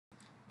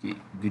Okay,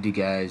 good day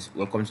guys,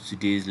 welcome to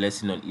today's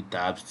lesson on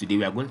Etabs. Today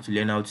we are going to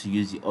learn how to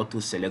use the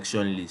auto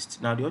selection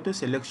list. Now the auto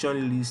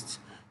selection list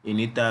in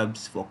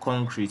Etabs for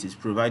concrete is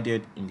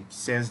provided in the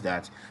sense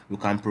that we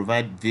can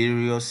provide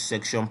various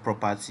section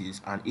properties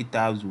and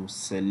Etabs will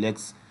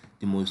select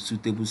the most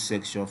suitable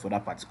section for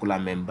that particular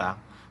member.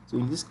 So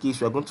in this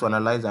case we are going to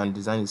analyze and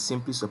design a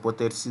simply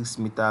supported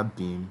 6-meter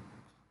beam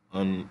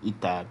on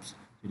Etabs.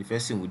 So the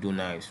first thing we do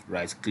now is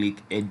right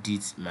click,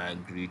 edit my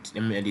grid.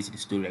 Let me edit the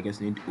story. I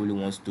just need only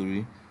one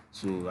story,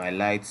 so I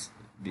highlight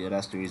the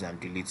other stories I'm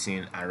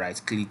deleting and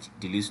right click,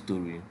 delete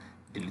story,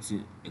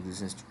 deleting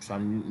existing story. So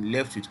I'm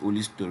left with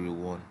only story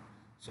one,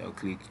 so I'll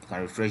click, I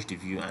can refresh the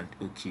view and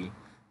okay.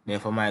 Then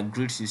for my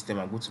grid system,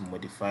 I'm going to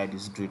modify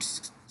this grid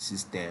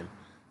system,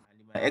 and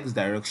in my x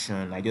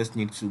direction I just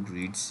need two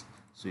grids,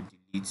 so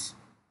delete.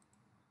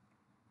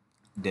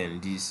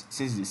 Then this,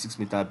 since it's a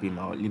 6-meter beam,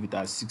 I'll leave it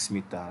as 6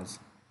 meters.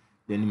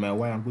 Then in my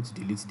y, I'm going to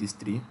delete these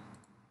three.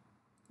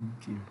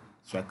 Okay,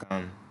 so I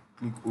can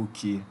click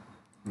OK,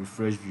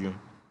 refresh view, and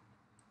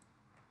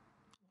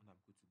I'm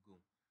good to go.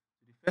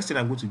 So the first thing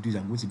I'm going to do is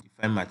I'm going to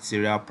define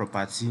material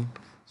property.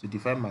 So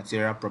define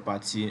material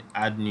property,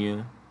 add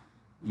new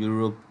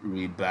Europe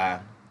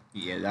rebar.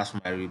 Yeah, that's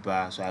my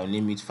rebar. So I'll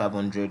name it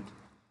 500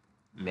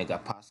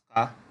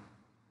 megapascal.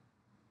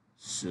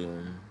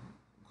 So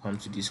come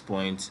to this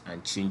point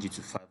and change it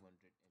to 500 MPa.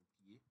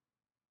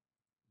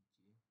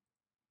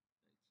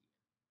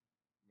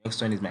 Next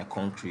one is my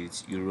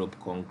concrete, Europe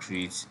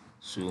concrete.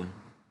 So I'm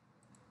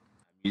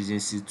using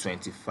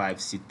C25,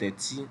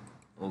 C30.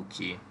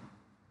 Okay,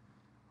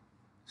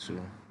 so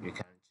you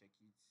can check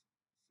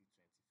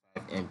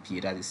it. C25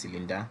 MPa, that's the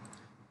cylinder.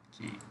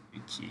 Okay,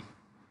 okay.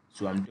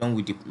 So I'm done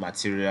with the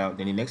material.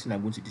 Then the next thing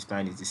I'm going to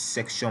define is the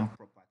section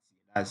property.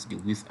 That's the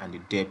width and the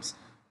depth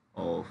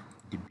of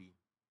the beam.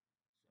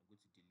 So I'm going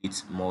to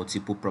delete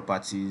multiple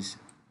properties.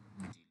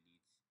 Delete, yes, then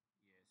delete.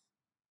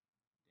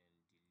 This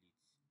one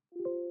must be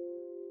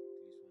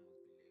left.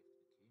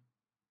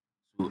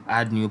 Okay. So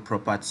add new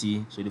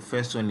property. So the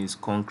first one is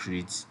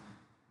concrete.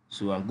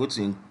 So I'm going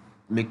to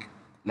make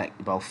like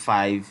about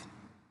 5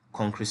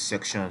 concrete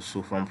sections,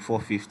 so from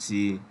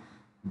 450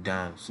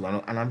 down. So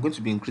and I'm going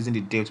to be increasing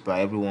the depth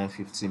by every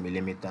 150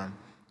 millimeter.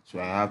 So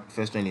I have,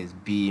 first one is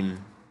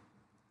beam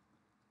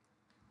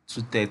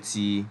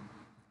 230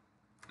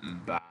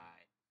 by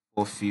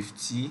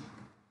 450,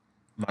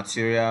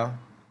 material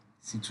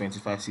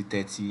C25,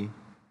 C30,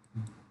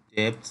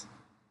 depth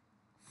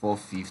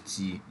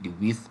 450, the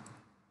width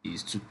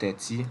is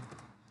 230.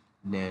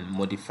 Then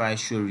modify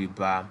show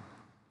rebar,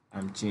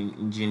 I'm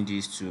changing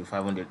this to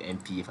 500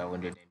 MPa,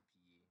 500 MPa.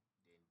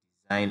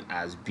 Then design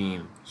as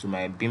beam, so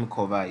my beam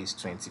cover is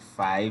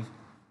 25 and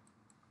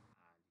this is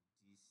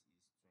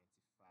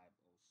 25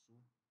 also.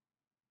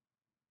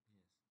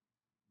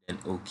 Then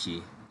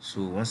okay.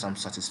 So once I'm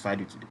satisfied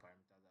with the parameters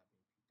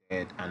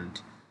I've inputted,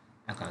 and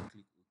I can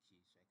click OK,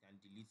 so I can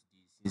delete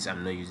this since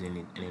I'm not using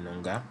it any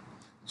longer.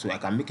 So I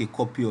can make a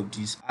copy of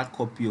this, add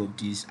copy of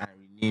this, and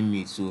rename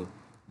it. So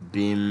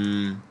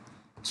beam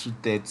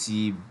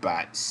 230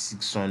 by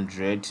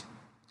 600.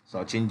 So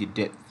I'll change the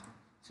depth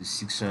to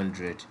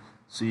 600.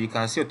 So you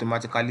can see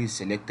automatically it's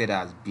selected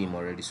as beam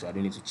already, so I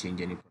don't need to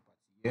change any property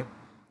here.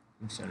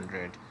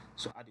 600.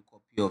 So add a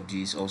copy of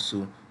this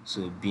also.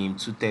 So beam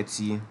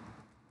 230,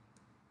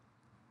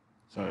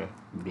 sorry,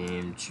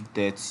 beam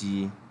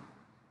 230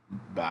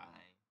 by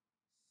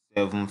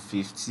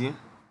 750.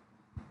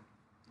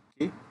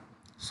 Okay,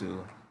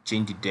 so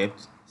change the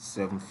depth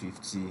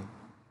 750,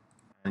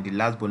 and the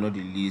last but not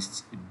the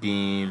least,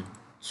 beam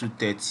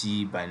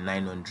 230 by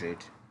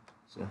 900.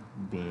 So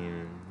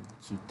beam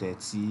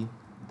 230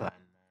 by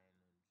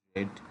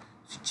 900,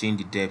 to change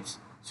the depth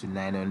to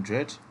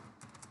 900.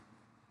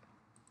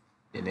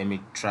 Then let me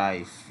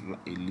try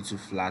a little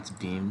flat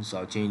beam, so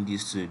I'll change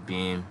this to a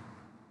beam,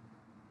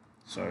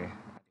 sorry,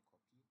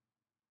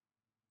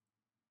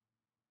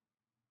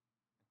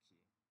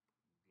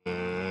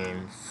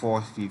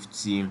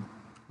 450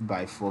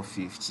 by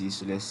 450.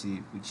 So let's see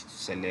which to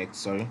select,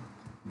 sorry,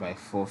 by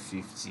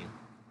 450.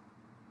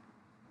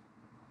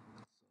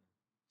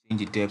 Change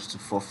the depth to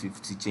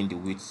 450, change the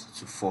width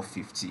to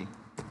 450.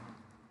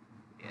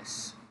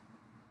 Yes.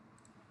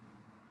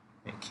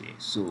 Okay,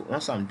 so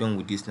once I'm done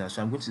with this now,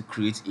 so I'm going to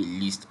create a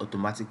list,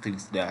 automatic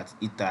list that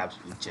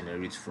Etabs will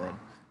generate from.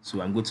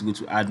 So I'm going to go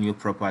to add new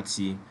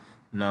property.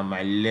 Now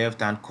my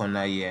left hand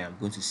corner here, I'm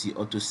going to see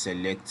auto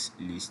select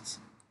list.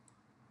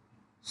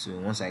 So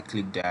once I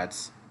click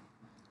that,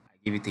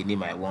 I give it a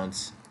name I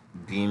want,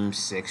 beam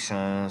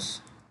sections.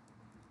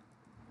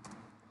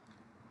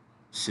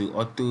 So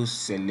auto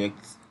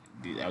select,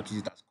 I'll choose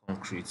it as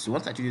concrete. So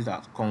once I choose it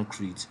as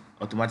concrete,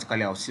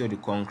 automatically I'll see all the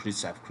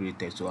concretes I've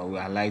created. So I will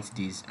highlight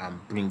these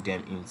and bring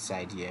them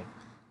inside here.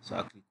 So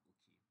I'll click OK.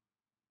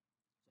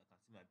 So I can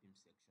see my beam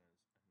sections.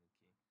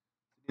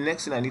 Okay. The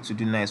next thing I need to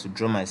do now is to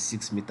draw my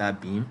 6-meter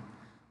beam.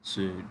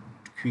 So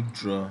quick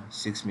draw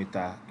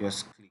 6-meter,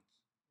 just click.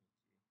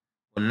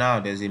 But now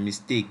there's a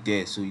mistake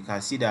there. So you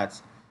can see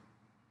that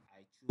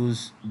I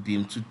chose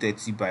beam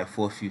 230 by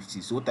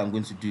 450. So what I'm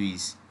going to do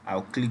is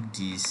I'll click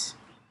this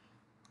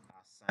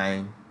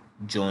assign,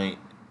 join,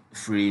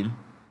 frame,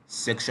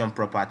 section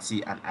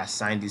property, and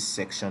assign this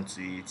section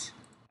to it.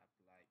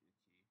 Apply,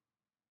 okay.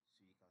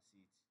 So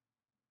you can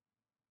see it.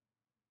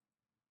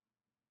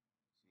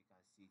 So you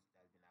can see it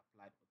has been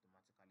applied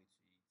automatically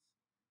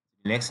to it.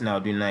 The next thing I'll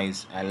do now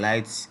is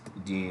highlight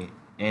the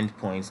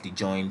endpoints, the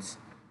joints,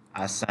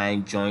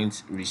 assign,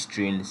 joint,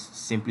 restrained,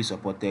 simply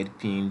supported,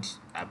 pinned,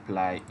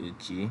 apply,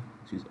 okay.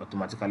 So it's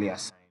automatically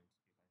assigned.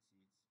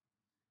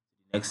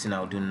 The next thing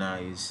I'll do now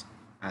is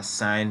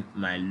assign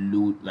my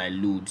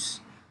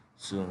loads.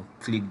 So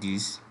click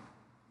this,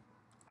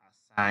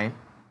 assign,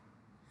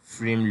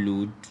 frame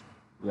load.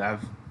 We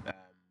have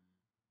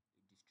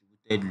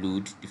distributed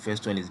load. The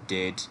first one is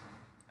dead.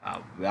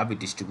 We have a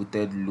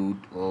distributed load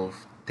of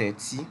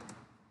 30.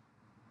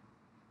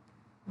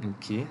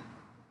 Okay,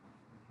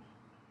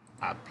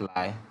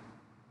 apply.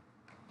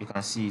 You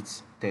can see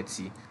it's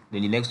 30.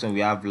 Then the next one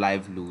we have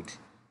live load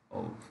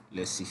of,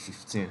 let's say,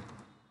 15.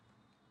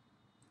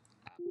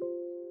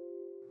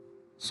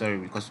 Sorry,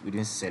 because we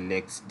didn't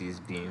select this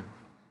beam.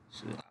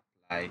 So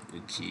apply,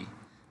 okay.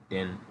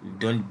 Then we've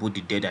done both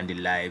the dead and the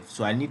live.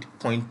 So I need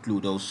point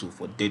load also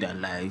for dead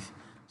and live.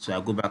 So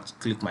I go back to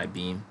click my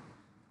beam,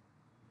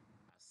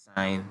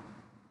 assign,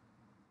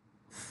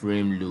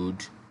 frame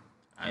load.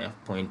 I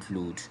have point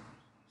load.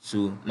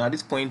 So now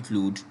this point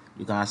load,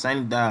 you can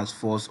assign that as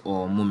force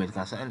or moment. You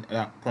can assign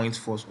that point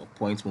force or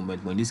point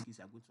moment, but in this case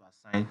I'm going to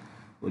assign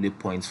only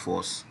point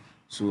force.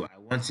 So I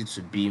want it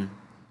to be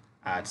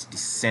at the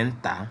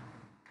center.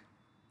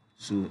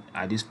 So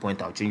at this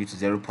point I'll change it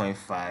to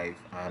 0.5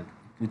 and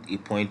put a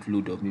point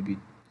load of maybe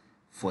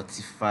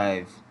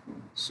 45.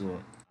 So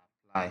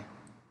apply.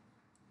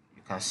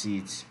 You can see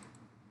it.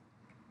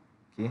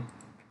 Okay,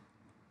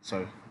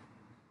 sorry,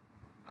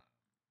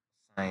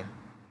 sign.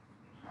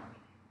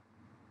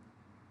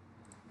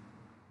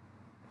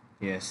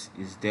 Yes,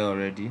 it's there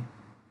already.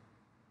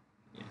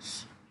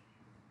 Yes,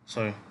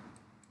 sorry.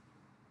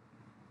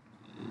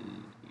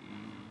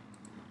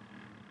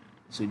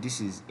 So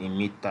this is a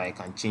meter. I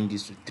can change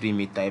this to 3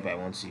 meter if I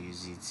want to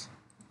use it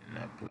and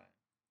apply.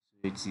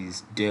 So it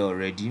is there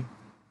already.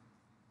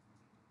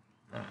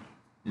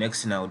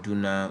 Next thing I'll do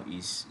now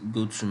is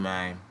go to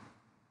my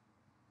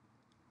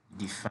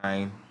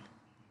define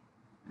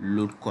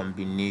load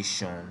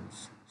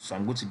combinations. So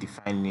I'm going to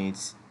define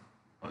it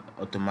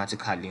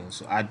automatically.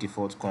 So add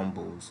default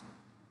combos,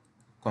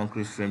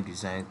 concrete frame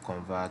design,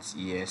 convert,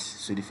 yes.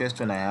 So the first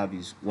one I have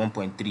is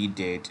 1.3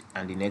 dead,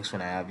 and the next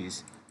one I have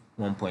is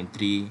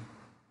 1.3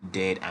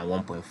 dead and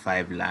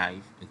 1.5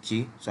 live.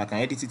 Okay, so I can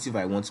edit it if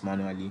I want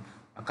manually.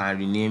 I can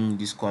rename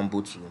this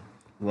combo to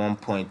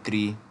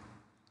 1.35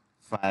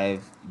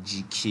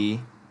 GK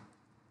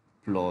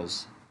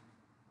plus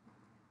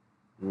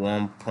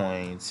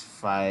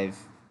 1.5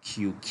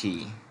 QK.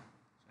 So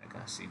I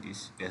can see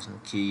this, there's no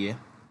K here.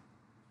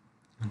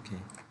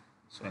 Okay,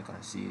 so I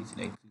can see it.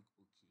 Then click OK.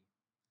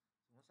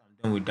 Once I'm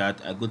done with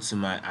that, I go to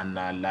my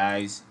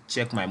analyze,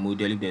 check my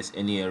model if there's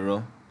any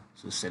error.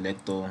 So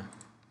select all.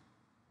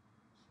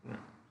 So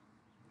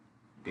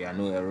there are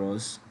no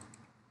errors.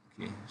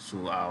 Okay,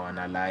 so I'll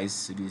analyze.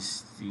 So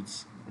this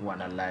will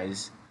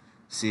analyze,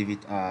 save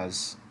it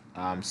as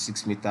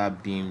 6 meter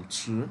beam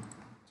 2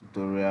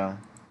 tutorial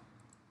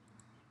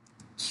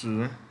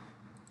 2.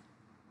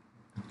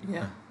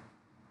 Yeah,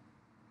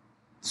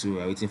 so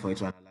we're waiting for it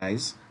to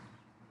analyze.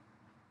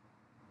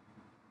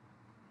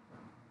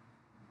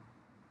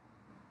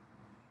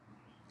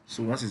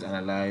 So once it's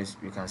analyzed,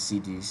 we can see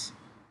this.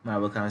 Now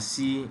we can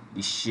see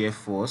the shear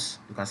force.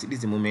 You can see this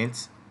is the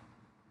moment.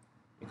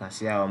 You can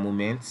see our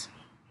moment.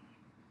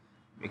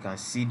 We can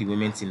see the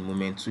moment in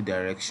moment 2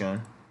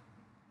 direction.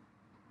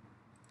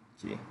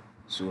 Okay,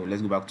 so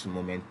let's go back to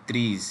moment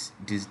 3 is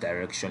this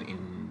direction,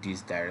 in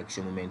this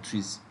direction. Moment 2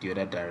 is the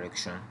other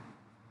direction.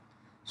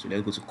 So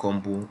let's go to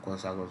combo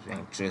because that's what we're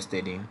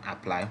interested in.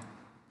 Apply.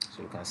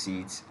 So you can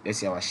see it. Let's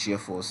see our shear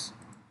force.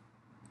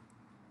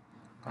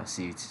 You can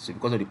see it. So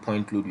because of the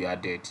point load we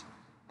added,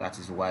 that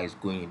is why it's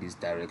going in this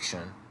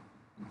direction.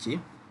 Okay,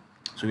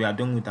 so we are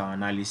done with our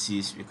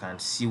analysis. We can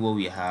see what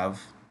we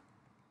have.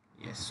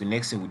 Yes, so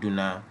next thing we do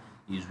now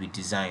is we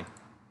design.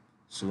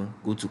 So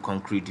go to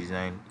concrete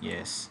design.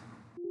 Yes,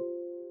 so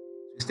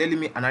it's telling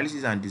me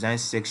analysis and design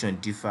section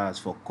differs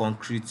for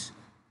concrete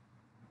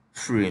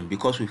frame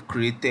because we've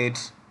created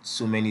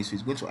so many, so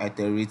it's going to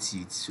iterate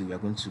it. So we are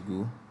going to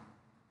go,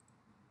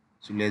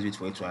 so let's wait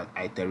for it to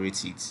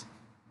iterate it.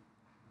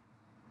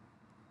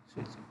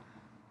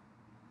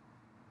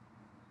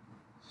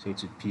 So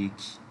to pick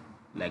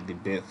like the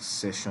best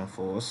session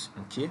for us.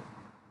 Okay,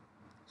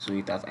 so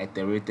it has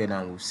iterated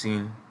and we've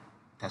seen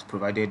it has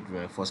provided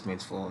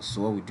reinforcement for us.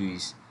 So what we do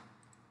is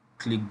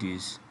click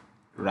this,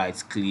 right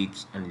click,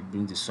 and it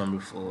brings the summary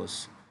for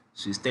us.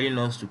 So it's telling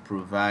us to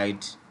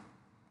provide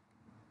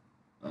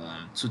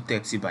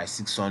 230 by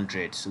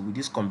 600. So with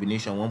this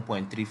combination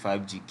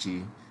 1.35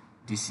 GK,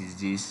 this is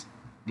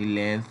the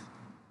length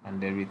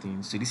and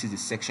everything. So this is the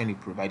section it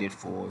provided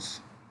for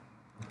us.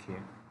 Okay,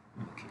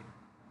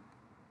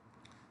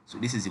 so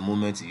this is the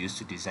moment you used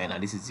to design,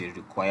 and this is the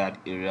required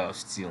area of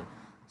steel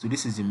So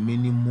this is the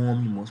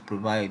minimum you must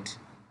provide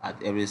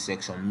at every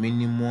section.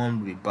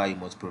 Minimum rebar you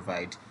must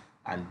provide,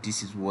 and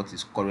this is what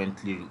is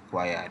currently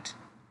required.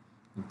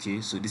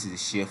 Okay, so this is the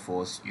shear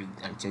force. You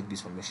can check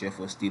this from your shear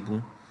force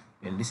table,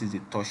 and this is the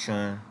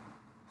torsion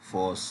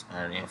force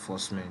and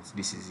reinforcement.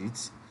 This is it.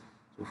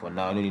 So for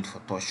now, no need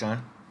for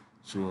torsion,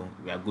 so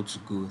we are good to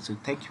go. So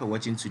thank you for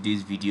watching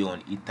today's video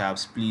on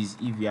Etabs. Please,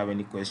 if you have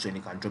any question,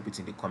 you can drop it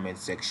in the comment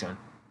section.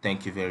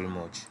 Thank you very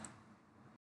much.